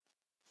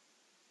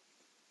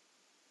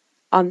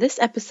On this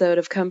episode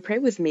of Come Pray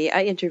With Me,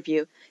 I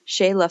interview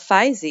Shayla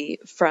Faizi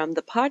from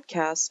the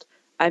podcast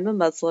I'm a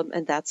Muslim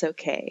and That's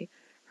Okay.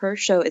 Her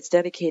show is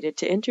dedicated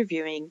to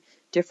interviewing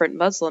different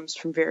Muslims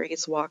from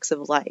various walks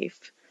of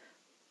life.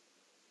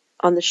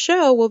 On the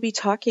show, we'll be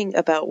talking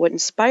about what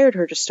inspired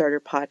her to start her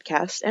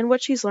podcast and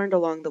what she's learned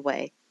along the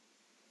way.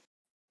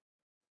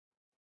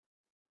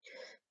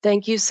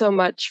 Thank you so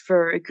much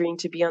for agreeing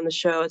to be on the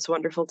show. It's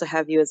wonderful to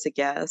have you as a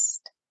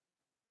guest.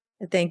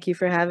 Thank you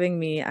for having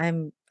me.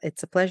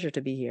 It's a pleasure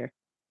to be here.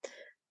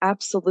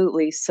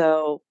 Absolutely.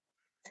 So,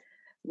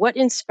 what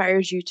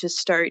inspires you to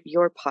start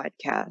your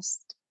podcast?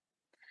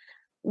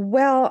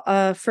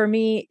 Well, for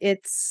me,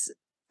 it's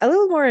a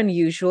little more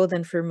unusual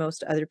than for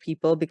most other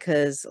people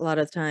because a lot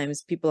of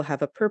times people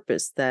have a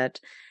purpose that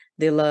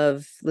they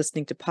love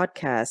listening to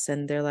podcasts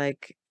and they're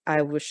like,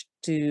 I wish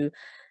to,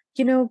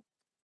 you know,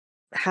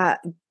 ha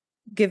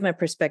give my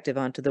perspective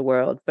onto the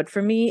world. But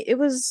for me, it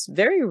was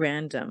very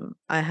random.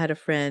 I had a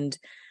friend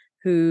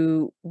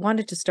who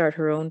wanted to start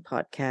her own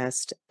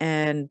podcast,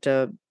 and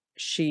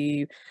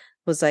she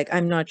was like,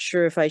 I'm not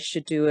sure if I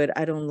should do it.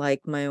 I don't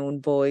like my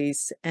own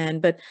voice.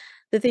 But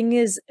the thing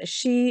is,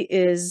 she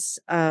is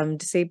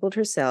disabled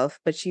herself,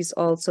 but she's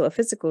also a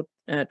physical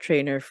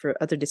trainer for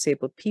other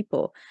disabled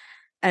people.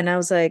 And I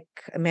was like,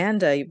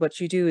 Amanda, what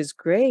you do is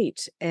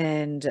great.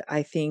 And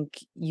I think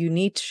you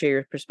need to share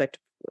your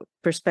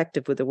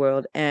perspective with the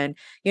world. And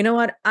you know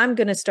what? I'm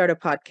going to start a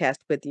podcast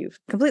with you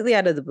completely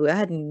out of the blue. I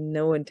had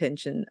no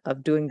intention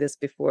of doing this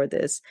before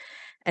this.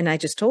 And I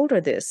just told her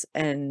this.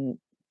 And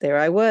there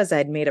I was.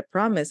 I'd made a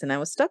promise and I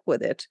was stuck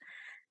with it.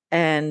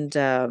 And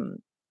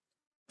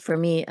for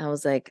me, I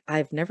was like,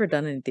 I've never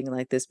done anything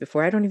like this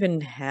before. I don't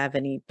even have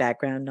any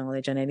background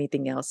knowledge on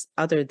anything else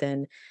other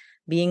than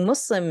being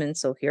Muslim. And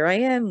so here I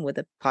am with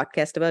a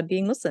podcast about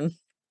being Muslim.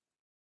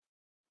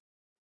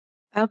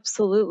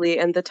 Absolutely.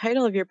 And the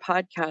title of your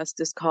podcast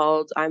is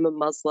called I'm a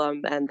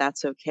Muslim and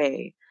That's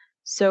Okay.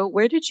 So,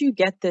 where did you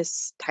get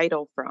this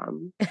title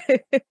from?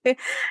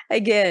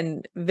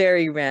 Again,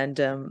 very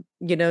random.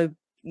 A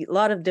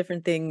lot of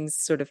different things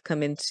sort of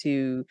come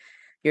into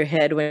your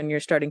head when you're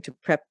starting to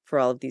prep for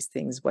all of these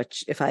things.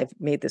 If I've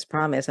made this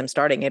promise, I'm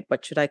starting it,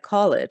 what should I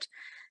call it?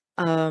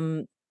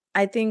 Um,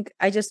 I think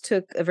I just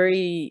took a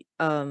very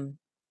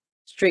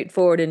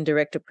straightforward and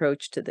direct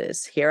approach to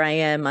this. Here I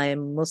am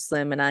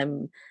Muslim, and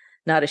I'm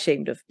not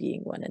ashamed of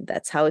being one. And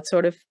that's how it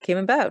sort of came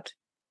about.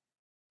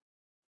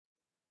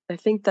 I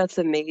think that's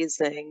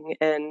amazing.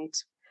 And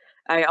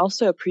I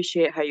also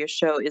appreciate how your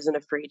show isn't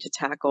afraid to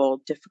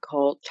tackle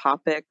difficult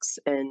topics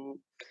and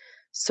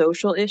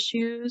social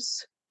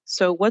issues.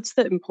 So, what's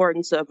the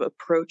importance of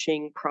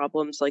approaching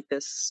problems like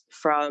this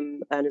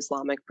from an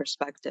Islamic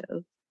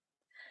perspective?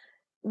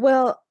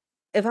 Well,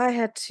 if I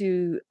had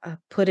to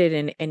put it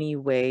in any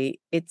way,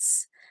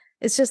 it's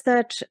just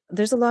that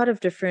there's a lot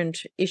of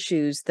different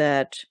issues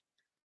that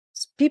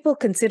people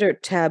consider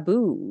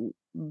taboo,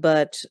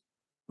 but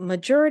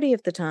majority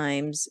of the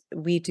times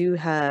we do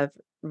have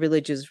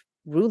religious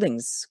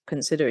rulings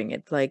considering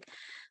it. Like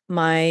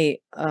my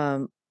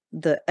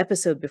the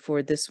episode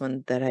before this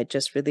one that I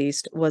just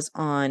released was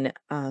on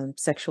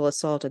sexual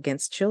assault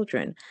against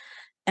children.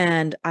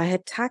 And I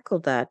had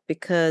tackled that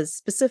because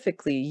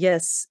specifically,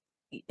 yes,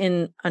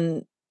 in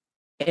an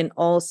in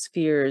all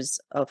spheres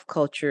of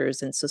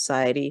cultures and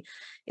society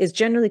is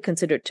generally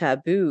considered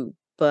taboo,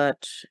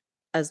 but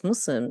as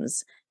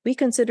Muslims, we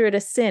consider it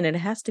a sin and it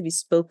has to be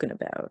spoken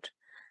about.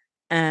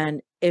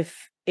 And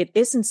if it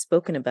isn't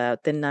spoken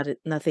about, then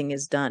nothing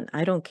is done.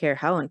 I don't care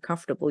how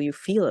uncomfortable you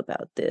feel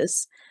about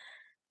this.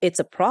 It's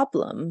a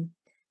problem,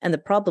 and the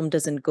problem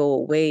doesn't go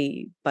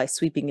away by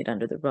sweeping it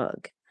under the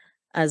rug.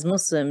 As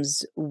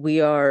Muslims,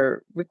 we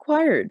are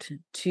required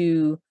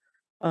to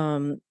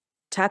um,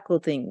 tackle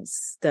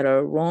things that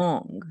are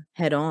wrong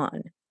head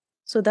on.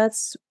 So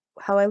that's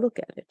how I look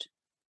at it.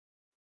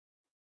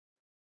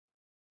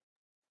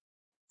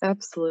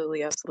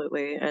 Absolutely,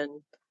 absolutely.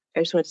 And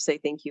I just wanted to say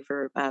thank you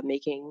for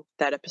making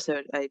that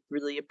episode. I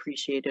really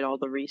appreciated all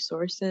the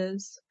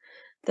resources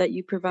that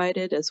you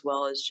provided, as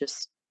well as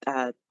just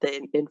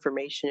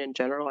information in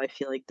general. I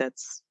feel like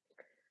that's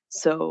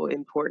so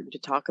important to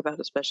talk about,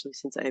 especially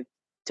since I've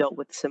dealt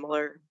with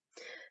similar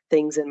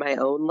things in my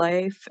own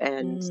life,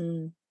 and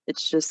Mm,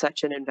 it's just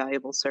such an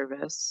invaluable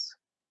service.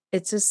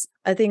 it's just,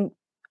 I think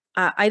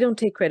I don't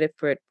take credit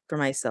for it for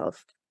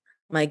myself.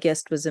 My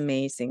guest was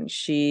amazing.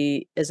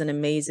 She is an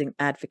amazing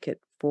advocate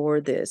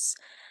for this.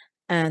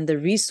 And the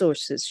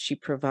resources she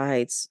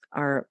provides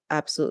are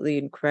absolutely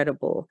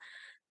incredible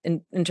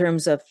in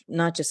terms of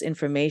not just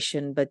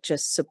information, but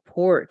just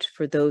support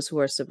for those who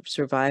are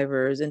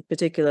survivors and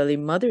particularly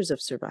mothers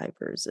of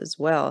survivors as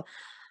well.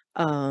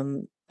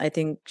 I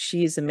think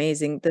she's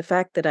amazing. The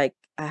fact that I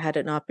had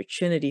an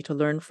opportunity to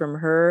learn from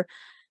her,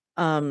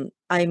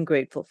 I'm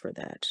grateful for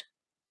that.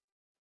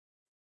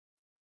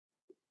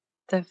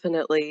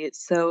 Definitely.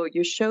 So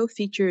your show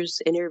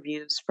features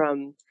interviews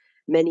from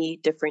many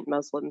different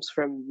Muslims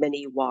from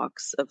many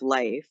walks of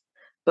life.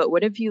 But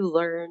what have you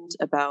learned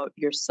about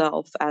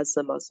yourself as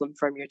a Muslim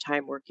from your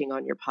time working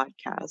on your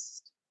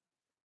podcast?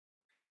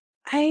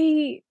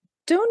 I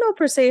don't know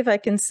per se if I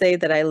can say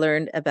that I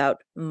learned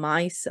about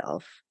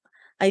myself.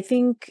 I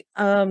think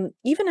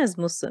even as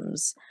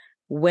Muslims,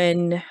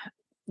 when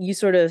you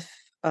sort of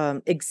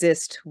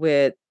exist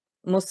with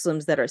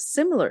Muslims that are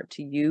similar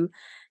to you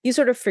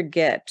sort of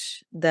forget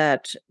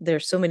that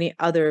there's so many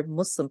other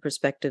Muslim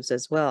perspectives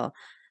as well.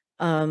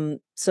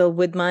 So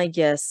with my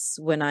guests,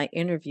 when I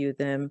interview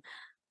them,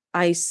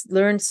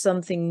 learned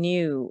something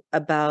new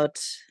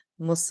about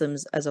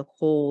Muslims as a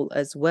whole,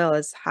 as well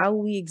as how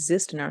we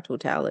exist in our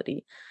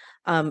totality.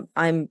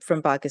 I'm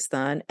from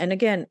Pakistan, and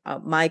again,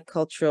 my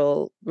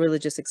cultural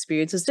religious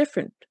experience is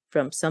different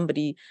from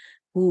somebody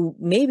who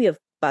may be of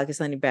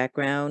Pakistani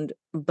background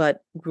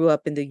but grew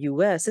up in the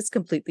US. It's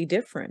completely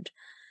different.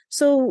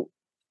 So,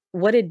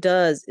 what it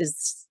does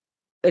is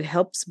it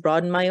helps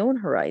broaden my own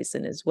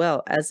horizon as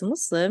well as a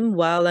Muslim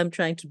while I'm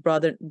trying to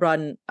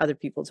broaden other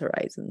people's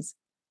horizons.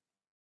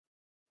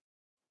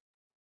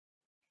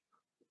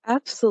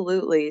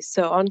 Absolutely.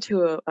 So, on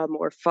to a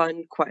more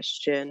fun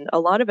question. A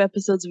lot of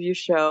episodes of your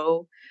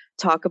show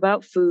talk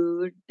about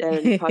food,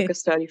 and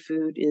Pakistani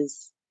food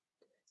is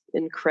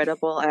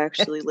incredible. I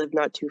actually live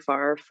not too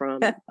far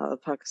from a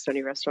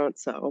Pakistani restaurant,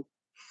 so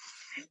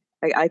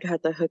I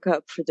got the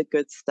hookup for the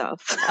good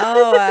stuff.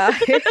 Oh, wow.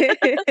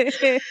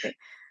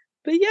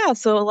 But yeah,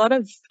 so a lot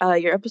of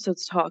your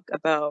episodes talk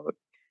about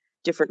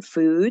different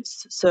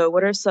foods. So,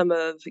 what are some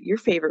of your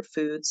favorite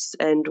foods,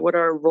 and what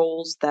are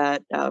roles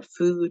that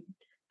food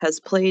has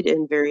played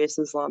in various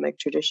Islamic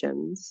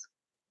traditions?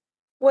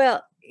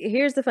 Well,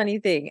 here's the funny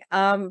thing.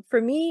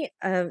 For me,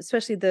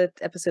 especially the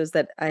episodes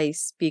that I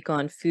speak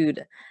on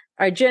food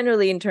are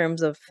generally in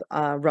terms of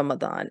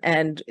Ramadan.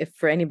 And if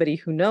for anybody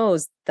who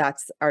knows,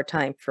 that's our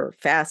time for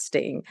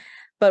fasting.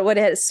 But what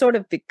it has sort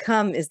of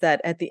become is that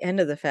at the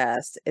end of the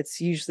fast, it's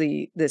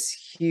usually this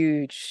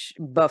huge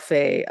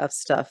buffet of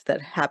stuff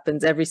that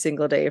happens every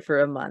single day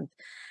for a month.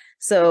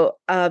 So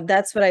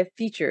that's what I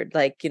featured,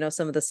 like,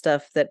 some of the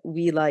stuff that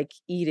we like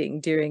eating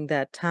during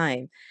that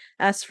time.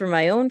 As for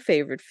my own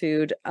favorite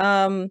food,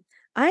 I'm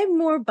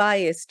more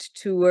biased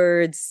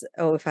towards,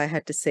 oh, if I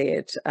had to say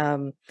it,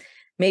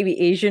 maybe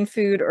Asian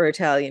food or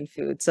Italian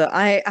food. So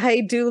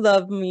I do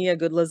love me a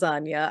good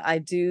lasagna. I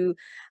do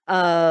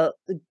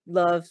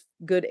love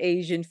good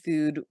Asian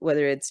food,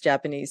 whether it's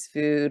Japanese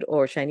food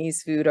or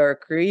Chinese food or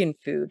Korean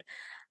food.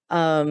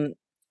 Um,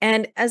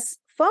 and as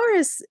far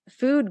as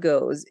food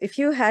goes, if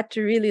you had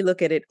to really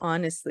look at it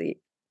honestly,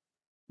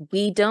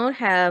 we don't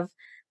have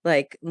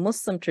like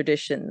Muslim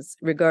traditions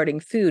regarding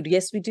food.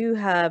 Yes, we do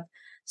have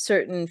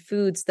certain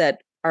foods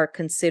that are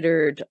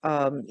considered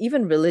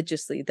even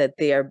religiously that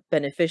they are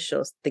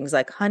beneficial, things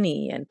like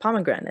honey and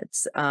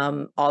pomegranates,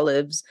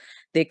 olives.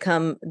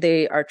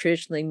 They are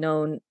traditionally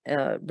known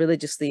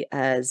religiously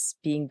as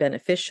being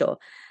beneficial.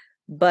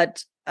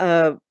 But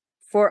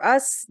for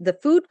us, the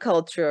food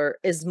culture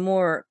is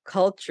more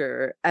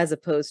culture as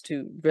opposed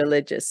to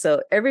religious.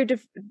 So every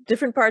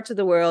different parts of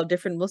the world,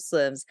 different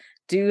Muslims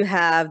do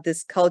have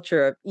this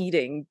culture of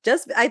eating.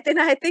 Just I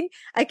think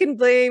I can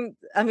blame,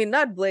 I mean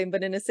not blame,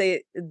 but in a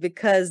say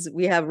because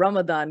we have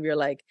Ramadan, we're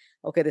like,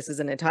 okay, this is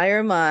an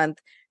entire month.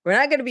 We're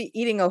not going to be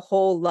eating a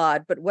whole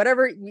lot, but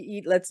whatever we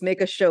eat, let's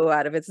make a show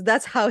out of it. So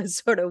that's how it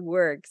sort of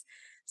works.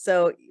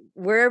 So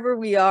wherever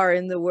we are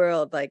in the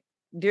world, like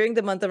during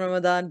the month of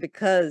Ramadan,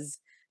 because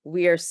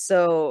we are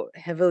so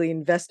heavily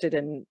invested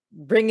in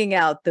bringing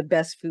out the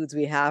best foods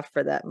we have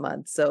for that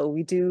month. So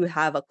we do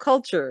have a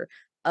culture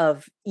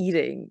of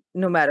eating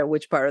no matter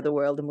which part of the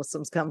world the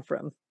Muslims come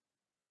from.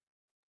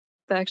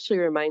 That actually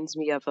reminds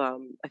me of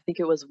I think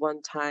it was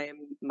one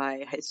time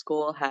my high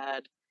school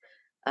had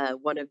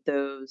one of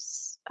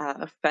those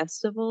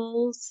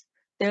festivals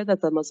there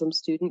that the Muslim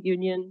Student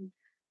Union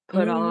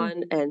put Mm,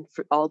 on, and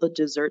for all the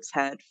desserts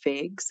had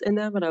figs in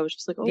them, and I was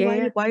just like, oh,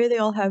 yeah, why do they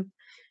all have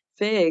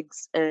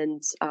figs?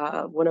 And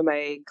one of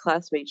my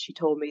classmates, she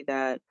told me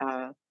that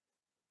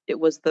it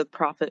was the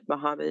Prophet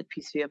Muhammad,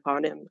 peace be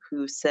upon him,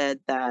 who said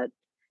that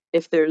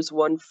if there's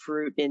one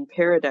fruit in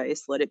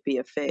paradise, let it be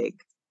a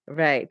fig.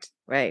 right,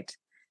 right.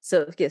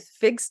 So yes,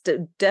 figs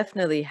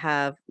definitely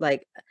have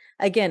like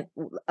again,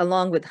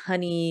 along with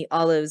honey,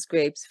 olives,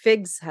 grapes,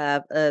 figs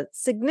have a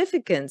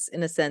significance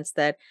in a sense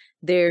that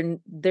they're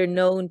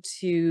known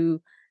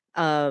to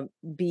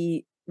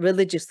be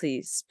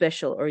religiously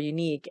special or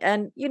unique.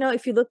 And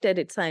if you looked at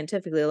it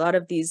scientifically, a lot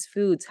of these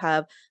foods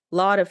have a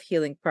lot of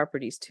healing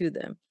properties to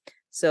them.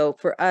 So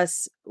for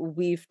us,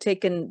 we've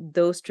taken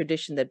those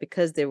tradition that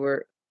because they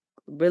were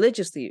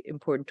religiously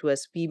important to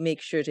us, we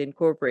make sure to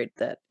incorporate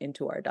that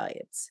into our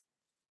diets.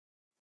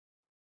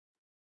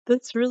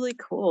 That's really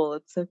cool.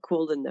 It's so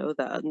cool to know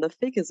that. And the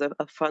fig is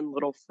a fun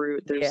little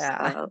fruit. There's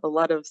Yeah. a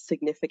lot of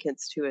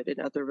significance to it in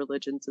other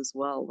religions as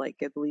well. Like,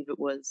 I believe it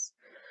was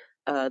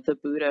the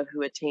Buddha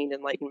who attained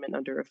enlightenment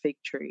under a fig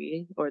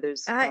tree, or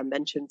there's I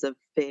mentions of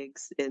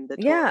figs in the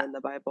Torah yeah, and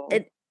the Bible.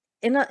 it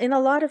in a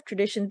lot of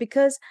tradition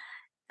because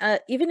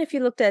even if you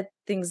looked at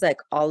things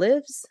like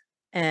olives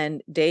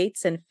and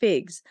dates and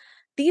figs,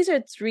 these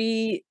are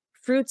three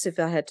fruits, if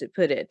I had to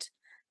put it,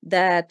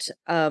 that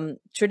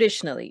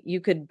traditionally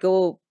you could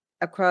go.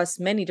 across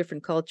many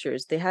different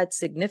cultures, they had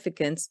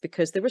significance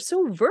because they were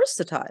so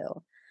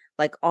versatile.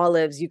 Like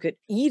olives, you could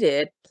eat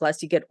it,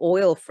 plus you get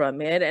oil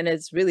from it, and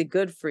it's really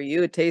good for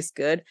you. It tastes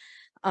good.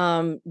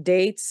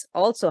 Dates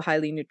also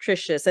highly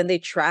nutritious, and they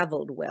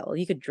traveled well.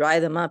 You could dry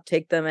them up,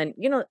 take them, and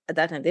at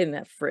that time they didn't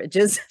have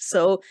fridges,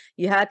 so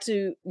you had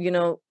to,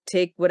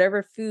 take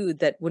whatever food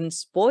that wouldn't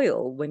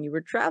spoil when you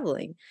were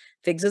traveling.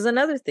 Figs is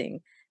another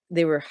thing.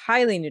 They were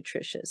highly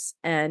nutritious,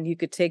 and you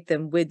could take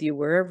them with you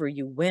wherever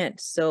you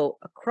went. So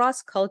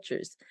across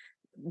cultures,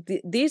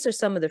 these are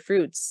some of the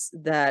fruits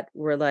that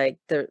were like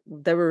that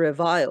were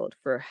reviled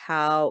for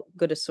how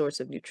good a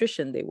source of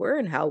nutrition they were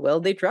and how well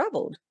they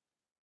traveled.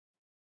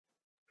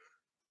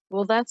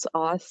 Well, that's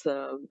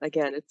awesome.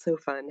 Again, it's so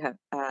fun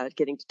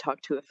getting to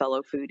talk to a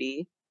fellow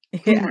foodie.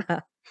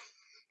 Yeah.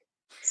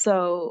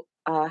 So,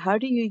 how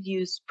do you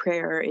use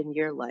prayer in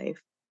your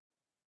life?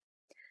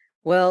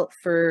 Well,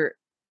 for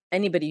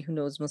anybody who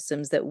knows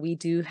Muslims, that we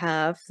do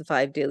have the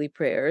five daily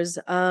prayers.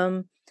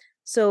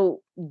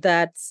 So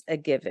that's a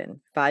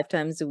given. Five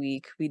times a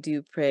week we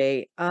do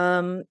pray.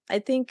 I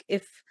think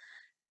if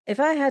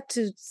I had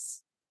to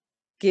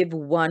give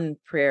one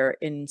prayer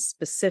in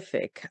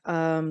specific,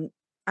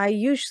 I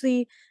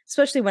usually,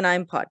 especially when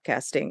I'm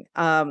podcasting,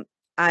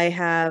 I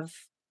have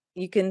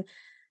you can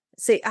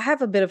say I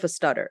have a bit of a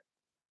stutter,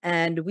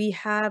 and we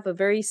have a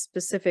very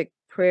specific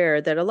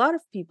prayer that a lot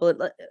of people,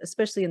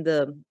 especially in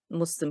the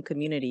Muslim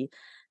community,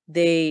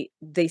 they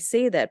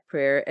say that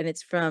prayer, and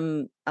it's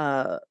from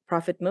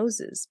Prophet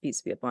Moses,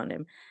 peace be upon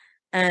him.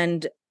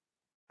 And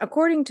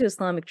according to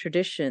Islamic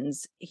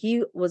traditions,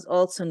 he was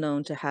also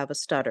known to have a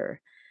stutter,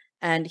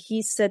 and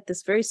he said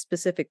this very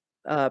specific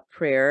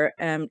prayer.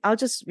 And I'll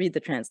just read the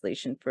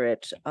translation for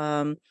it.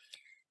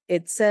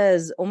 It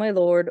says, "O my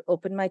Lord,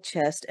 open my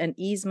chest and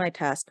ease my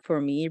task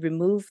for me.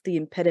 Remove the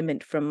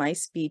impediment from my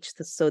speech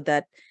so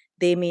that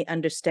they may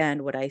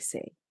understand what I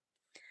say."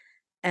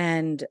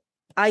 And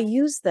I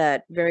use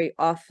that very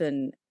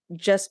often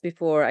just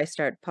before I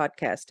start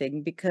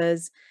podcasting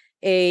because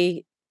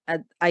a I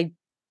I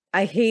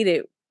I hate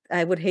it.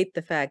 I would hate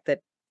the fact that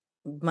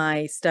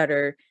my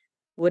stutter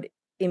would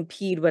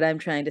impede what I'm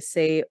trying to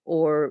say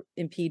or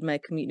impede my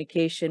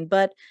communication.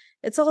 But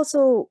it's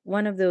also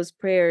one of those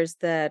prayers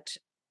that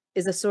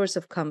is a source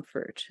of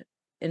comfort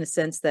in a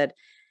sense that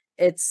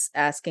it's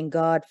asking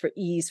God for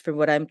ease for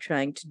what I'm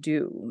trying to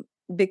do.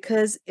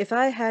 Because if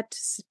I had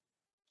to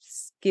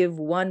give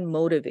one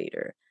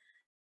motivator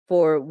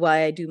for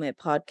why I do my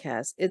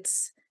podcast,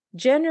 it's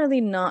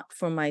generally not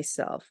for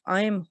myself.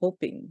 I am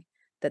hoping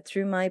that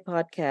through my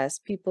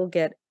podcast, people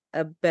get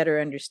a better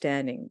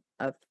understanding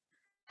of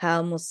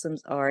how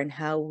Muslims are and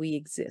how we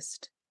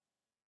exist.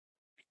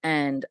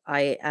 And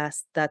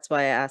that's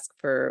why I ask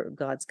for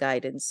God's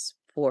guidance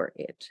for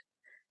it,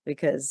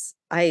 because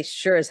I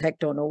sure as heck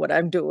don't know what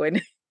I'm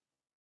doing.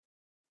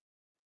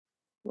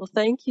 Well,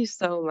 thank you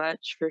so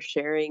much for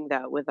sharing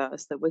that with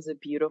us. That was a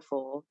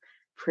beautiful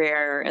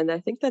prayer. And I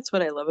think that's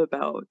what I love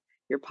about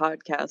your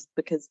podcast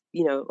because,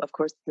 of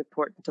course, it's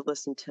important to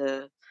listen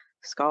to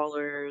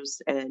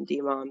scholars and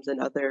imams and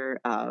other,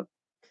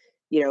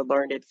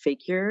 learned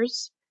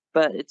figures,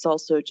 but it's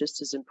also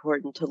just as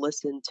important to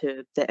listen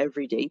to the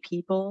everyday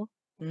people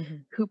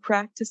Mhm. who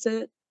practice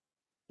it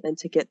and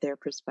to get their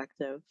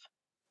perspective.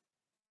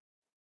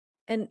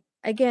 And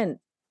again,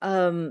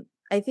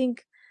 I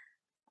think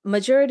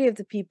majority of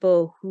the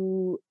people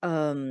who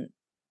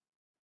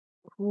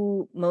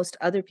most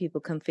other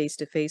people come face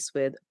to face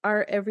with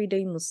are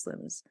everyday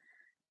Muslims.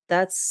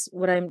 That's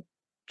what I'm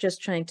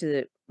just trying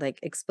to like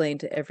explain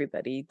to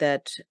everybody,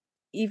 that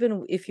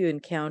even if you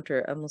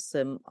encounter a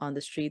Muslim on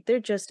the street, they're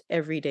just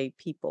everyday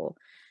people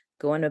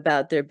going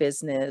about their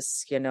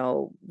business.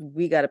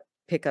 We got to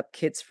pick up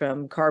kids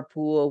from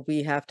carpool.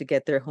 We have to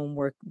get their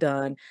homework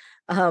done.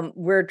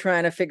 We're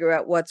trying to figure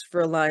out what's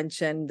for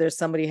lunch, and there's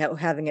somebody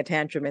having a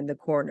tantrum in the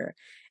corner.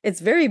 It's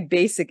very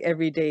basic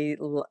everyday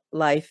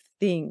life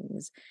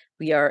things.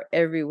 We are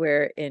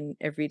everywhere in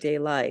everyday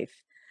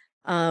life.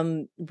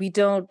 We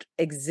don't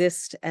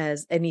exist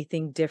as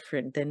anything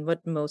different than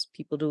what most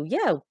people do.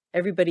 Yeah,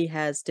 everybody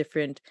has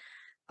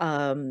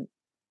um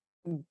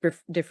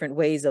different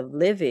ways of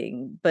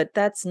living, but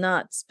that's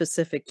not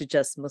specific to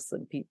just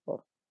Muslim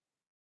people.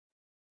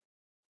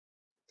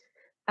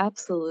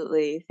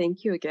 Absolutely.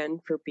 Thank you again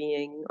for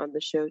being on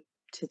the show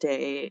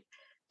today.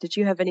 Did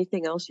you have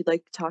anything else you'd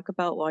like to talk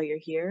about while you're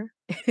here?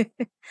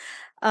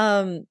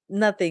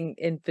 Nothing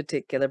in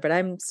particular, but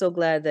I'm so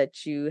glad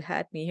that you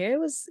had me here.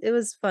 It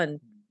was fun,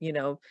 you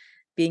know,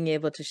 being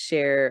able to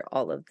share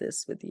all of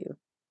this with you.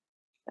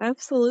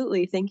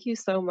 Absolutely. Thank you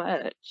so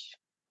much.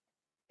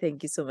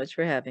 Thank you so much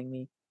for having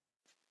me.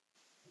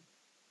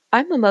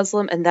 I'm a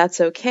Muslim and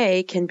That's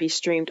Okay can be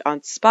streamed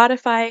on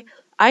Spotify,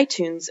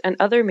 iTunes, and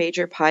other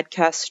major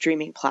podcast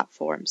streaming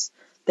platforms.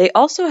 They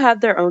also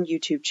have their own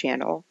YouTube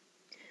channel.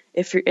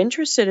 If you're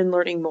interested in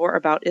learning more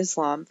about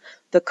Islam,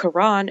 the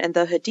Quran and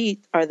the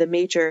Hadith are the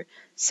major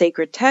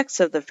sacred texts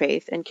of the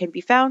faith and can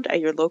be found at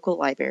your local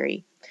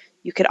library.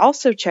 You could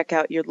also check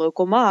out your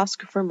local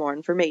mosque for more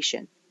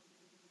information.